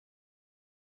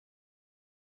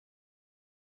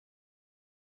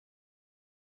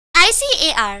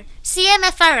ICAR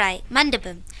CMFRI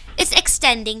Mandapam is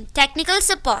extending technical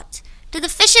support to the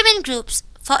fishermen groups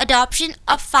for adoption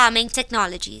of farming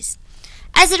technologies.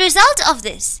 As a result of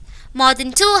this, more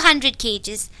than 200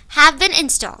 cages have been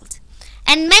installed,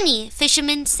 and many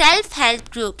fishermen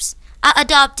self-help groups are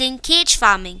adopting cage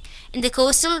farming in the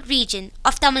coastal region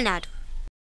of Tamil Nadu.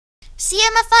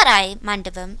 CMFRI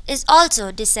Mandapam is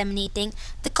also disseminating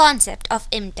the concept of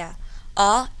IMTA,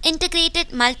 or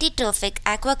Integrated Multi-Trophic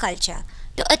Aquaculture,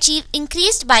 to achieve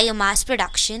increased biomass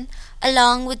production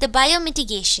along with the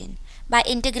biomitigation by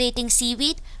integrating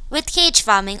seaweed with cage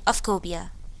farming of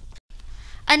cobia.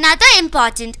 Another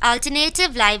important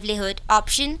alternative livelihood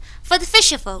option for the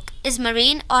fisherfolk is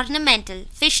marine ornamental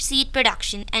fish seed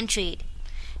production and trade.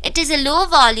 It is a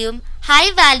low-volume,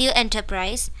 high-value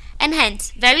enterprise and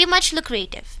hence very much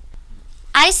lucrative.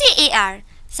 ICAR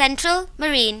Central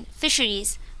Marine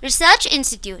Fisheries Research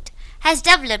Institute has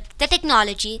developed the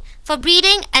technology for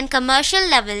breeding and commercial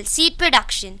level seed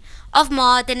production of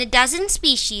more than a dozen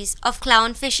species of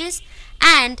clownfishes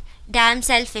and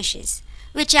damsel fishes,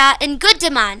 which are in good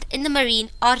demand in the marine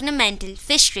ornamental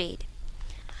fish trade.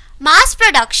 Mass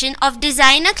production of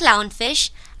designer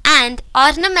clownfish and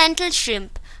ornamental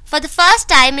shrimp for the first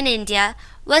time in India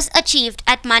was achieved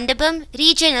at Mandapam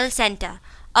Regional Centre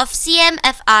of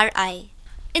CMFRI.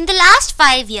 In the last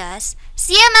 5 years,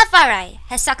 CMFRI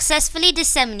has successfully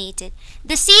disseminated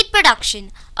the seed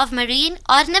production of marine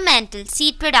ornamental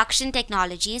seed production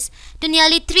technologies to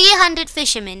nearly 300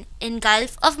 fishermen in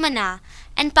Gulf of Mannar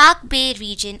and Park Bay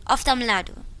region of Tamil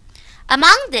Nadu.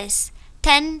 Among this,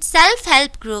 10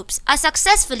 self-help groups are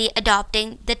successfully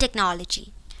adopting the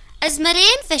technology. As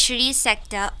marine fisheries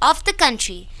sector of the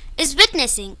country is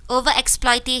witnessing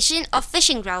overexploitation of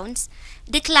fishing grounds,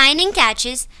 declining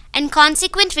catches and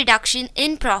consequent reduction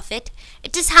in profit,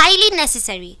 it is highly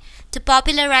necessary to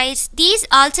popularize these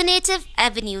alternative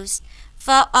avenues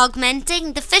for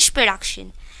augmenting the fish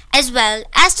production as well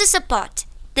as to support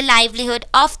the livelihood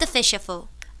of the fisherfolk.